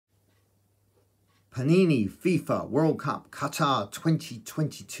Panini FIFA World Cup Qatar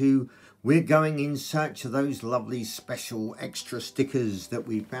 2022. We're going in search of those lovely special extra stickers that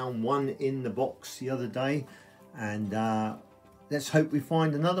we found one in the box the other day, and let's hope we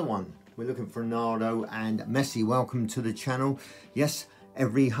find another one. We're looking for Ronaldo and Messi. Welcome to the channel. Yes,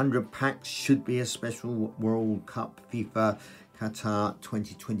 every 100 packs should be a special World Cup FIFA Qatar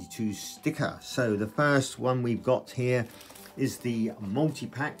 2022 sticker. So the first one we've got here is the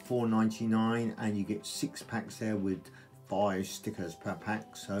multi-pack, $4.99, and you get 6 packs there with 5 stickers per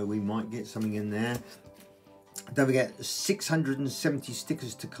pack, so we might get something in there. Don't forget, 670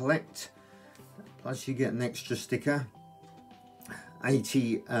 stickers to collect, plus you get an extra sticker,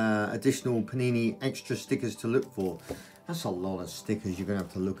 80 additional Panini extra stickers to look for. That's a lot of stickers you're going to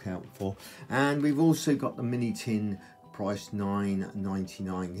have to look out for. And we've also got the mini tin, price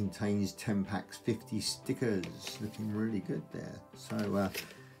 $9.99, contains 10 packs, 50 stickers. Looking really good there. So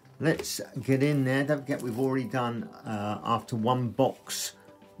let's get in there. Don't forget, we've already done, after one box,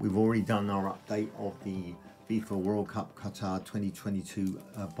 we've already done our update of the FIFA World Cup Qatar 2022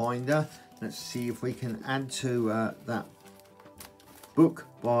 binder. Let's see if we can add to that book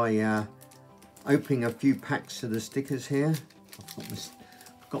by opening a few packs of the stickers here.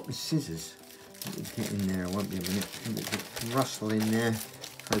 I've got my scissors. Let me get in there, I won't be a minute. Let me get rustle in there,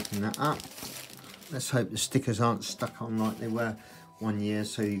 open that up. Let's hope the stickers aren't stuck on like they were one year,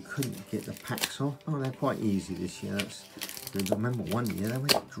 so you couldn't get the packs off. Oh, they're quite easy this year. That's good. I remember one year they were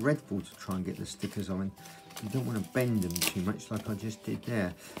dreadful to try and get the stickers on. You don't want to bend them too much like I just did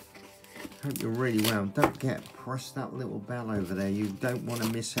there. Hope you're really well. Don't forget, press that little bell over there. You don't want to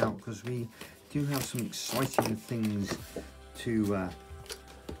miss out, because we do have some exciting things to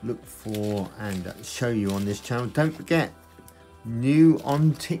look for and show you on this channel. Don't forget, new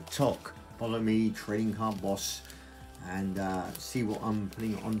on TikTok. Follow me, Tradingcardboss, and see what I'm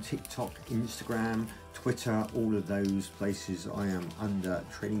putting on TikTok, Instagram, Twitter, all of those places. I am under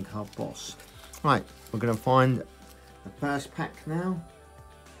Tradingcardboss. Right, we're going to find the first pack now.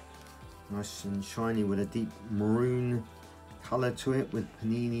 Nice and shiny with a deep maroon colour to it, with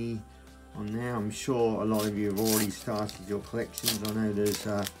Panini on there. I'm sure a lot of you have already started your collections. I know there's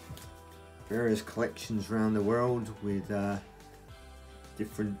various collections around the world with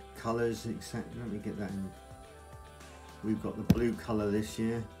different colours. Let me get that in. We've got the blue colour this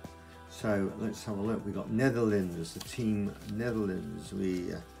year, so let's have a look. We've got Netherlands, the team Netherlands.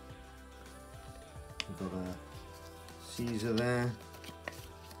 We've got a Caesar there.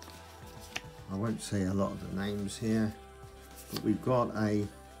 I won't say a lot of the names here, but we've got a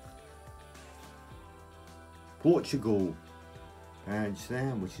Portugal badge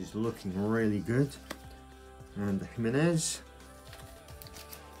there, which is looking really good, and Jimenez.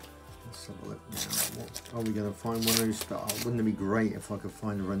 Let's have a look now. What are we going to find? One of those? Oh, wouldn't it be great if I could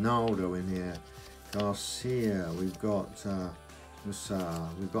find a Ronaldo in here? Garcia. We've got Musa.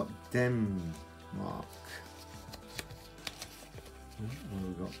 We've got Denmark. What have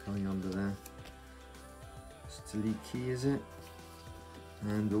we got coming under there? Stiliki, is it?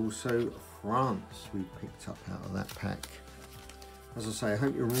 And also France we picked up out of that pack. As I say, I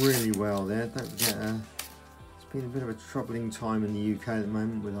hope you're really well there. Don't forget, it's been a bit of a troubling time in the UK at the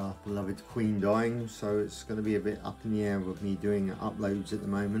moment with our beloved Queen dying, so it's going to be a bit up in the air with me doing uploads at the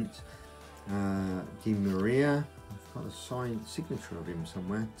moment. Di Maria, I've got a signed signature of him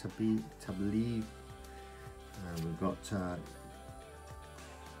somewhere. Tabli. We've got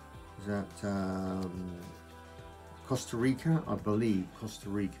is that Costa Rica? I believe Costa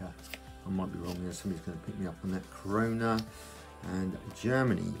Rica. I might be wrong there. Somebody's going to pick me up on that. Corona and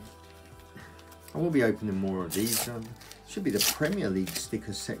Germany. I will be opening more of these. Should be the Premier League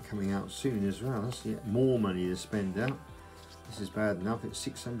sticker set coming out soon as well. That's yet more money to spend out. This is bad enough. It's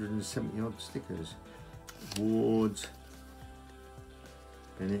 670 odd stickers. Ward,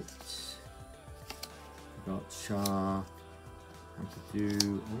 Bennett. We've got Shah, Ampadu.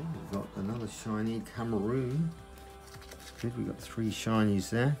 Oh, we've got another shiny, Cameroon. Good, we've got 3 shinies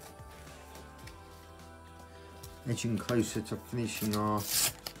there. Edging closer to finishing our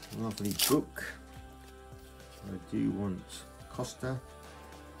lovely book. I do want Costa.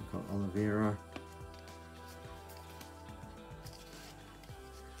 We've got Oliveira.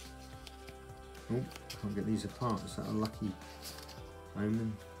 Oh, can't get these apart. Is that a lucky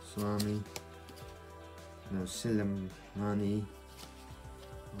omen? Salami. No, Silimani.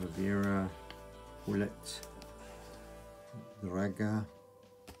 Oliveira. Bullet. Raga.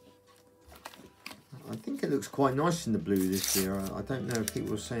 I think it looks quite nice in the blue this year. I don't know if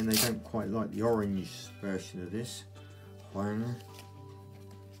people are saying they don't quite like the orange version of this. Wang.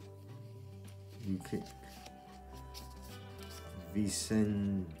 Ukic.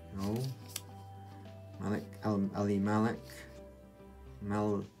 Vicen. Oh. Ali Malek,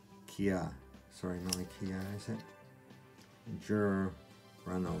 Malkia, sorry, Malikia, is it?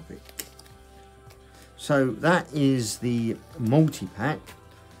 Juranovic. So that is the multi-pack.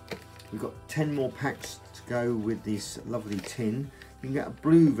 We've got 10 more packs to go with this lovely tin. You can get a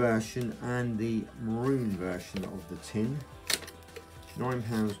blue version and the maroon version of the tin.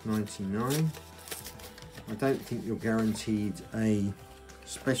 £9.99. I don't think you're guaranteed a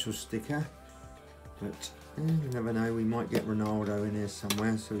special sticker, but you never know, we might get Ronaldo in here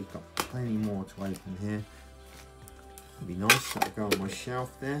somewhere, so we've got plenty more to open here. It'd be nice, that'll go on my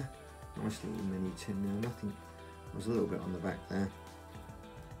shelf there. Nice little mini tin there, nothing, there's a little bit on the back there.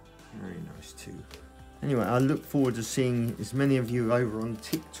 Very nice too. Anyway, I look forward to seeing as many of you over on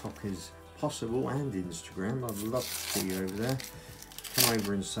TikTok as possible and Instagram. I'd love to see you over there. Come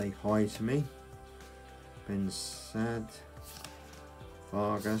over and say hi to me. Ben Sad,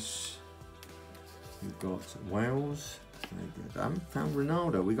 Vargas, we've got Wales, very good. I haven't found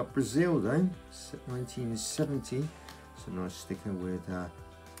Ronaldo. We got Brazil though, 1970. It's a nice sticker with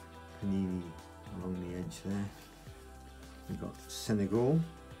Panini along the edge there. We've got Senegal.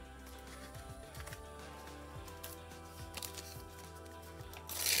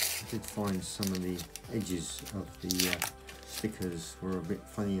 I did find some of the edges of the stickers were a bit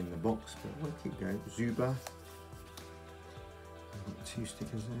funny in the box, but we'll keep going. Zuba. I've got 2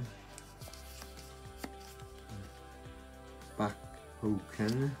 stickers there.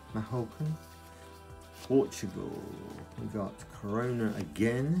 Mahokan. Portugal. We got Corona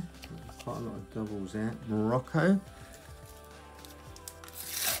again. Quite a lot of doubles there. Morocco.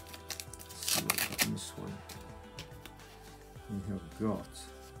 Let's see what we've got in this one. We have got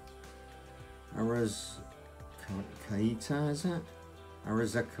Kaita, is it?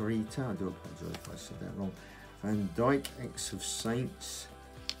 Arazakarita, I do apologise if I said that wrong. Van Dijk, X of Saints.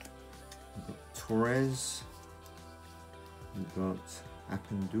 We've got Torres. We've got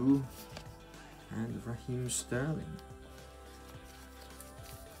Apendu. And Raheem Sterling.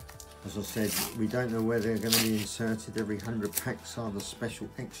 As I said, we don't know where they're going to be inserted. Every 100 packs are the special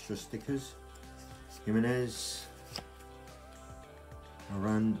extra stickers. Jimenez.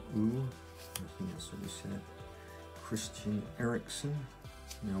 Aran U. I think that's what we said. Christian Eriksen,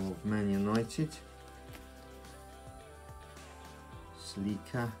 now of Man United.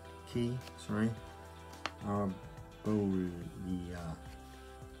 Slika Key, sorry. Arbolia.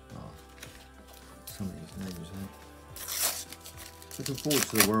 Some of these names are. Looking forward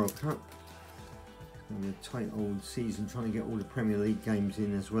to the World Cup. It's going to be a tight old season, trying to get all the Premier League games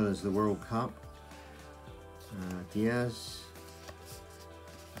in as well as the World Cup. Diaz.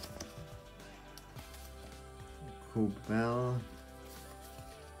 Bell,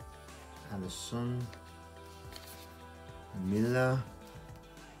 Allison, Miller,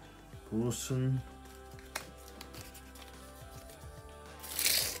 Paulson,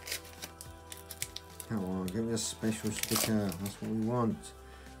 come on, give me a special sticker, that's what we want.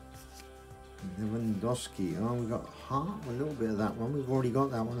 Lewandowski, oh, we got a little bit of that one, we've already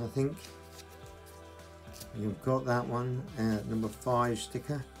got that one, I think. You've got that one, number 5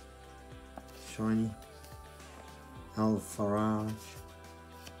 sticker, shiny. Al Farage,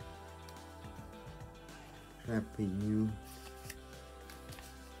 Rapinu,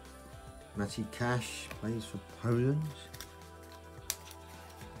 Matty Cash plays for Poland.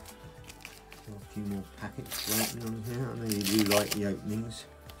 Got a few more packets waiting on here. I know you do like the openings.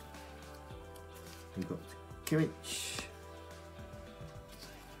 We've got Kimmich.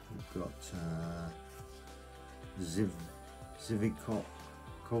 We've got Zivkovic.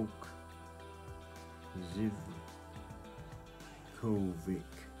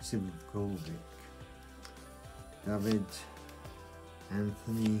 David,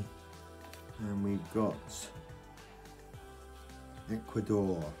 Anthony, and we've got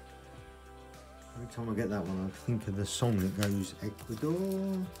Ecuador. Every time I get that one, I think of the song that goes Ecuador.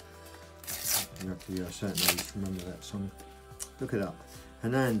 You have to be a certain age to remember that song. Look it up.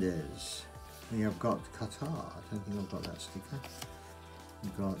 Hernandez. We have got Qatar. I don't think I've got that sticker.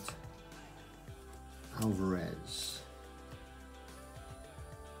 We've got Alvarez.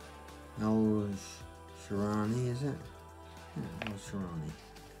 El Shirani, is it? Yeah, El Shirani.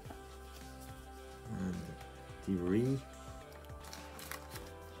 And Divari.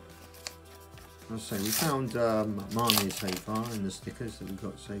 I'll say we found Mane so far in the stickers that we've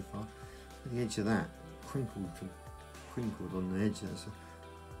got so far. The edge of that crinkled on the edge. That's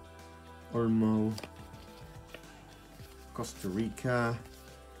Olmo, Costa Rica,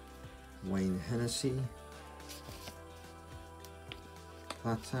 Wayne Hennessy,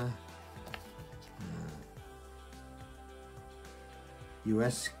 Plata,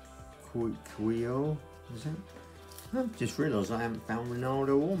 US Cuyo, Is that? I've just realised I haven't found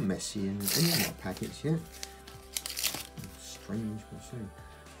Ronaldo or Messi in any of my packets yet. Strange, but so.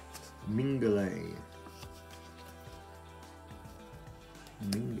 Mingale.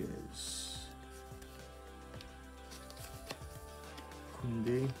 Mingus.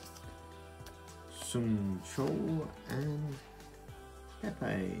 Kunde. Sung Chol and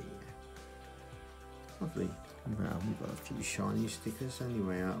Pepe. Lovely. Well, we've got a few shiny stickers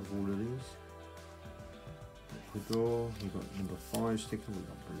anyway out of all of these. Ecuador, we've got number 5 sticker, we've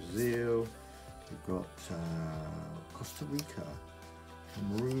got Brazil, we've got Costa Rica,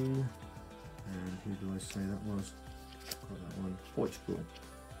 Cameroon, and who do I say that was? Got that one, Portugal,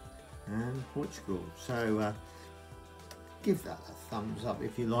 and Portugal. So give that a thumbs up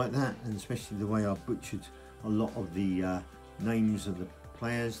if you like that, and especially the way I butchered a lot of the names of the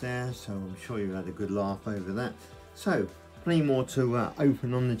players there, so I'm sure you had a good laugh over that. So plenty more to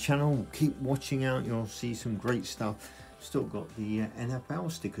open on the channel. Keep watching out, you'll see some great stuff. Still got the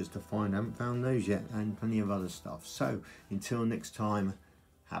NFL stickers to find, haven't found those yet, and plenty of other stuff. So until next time,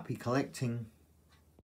 happy collecting.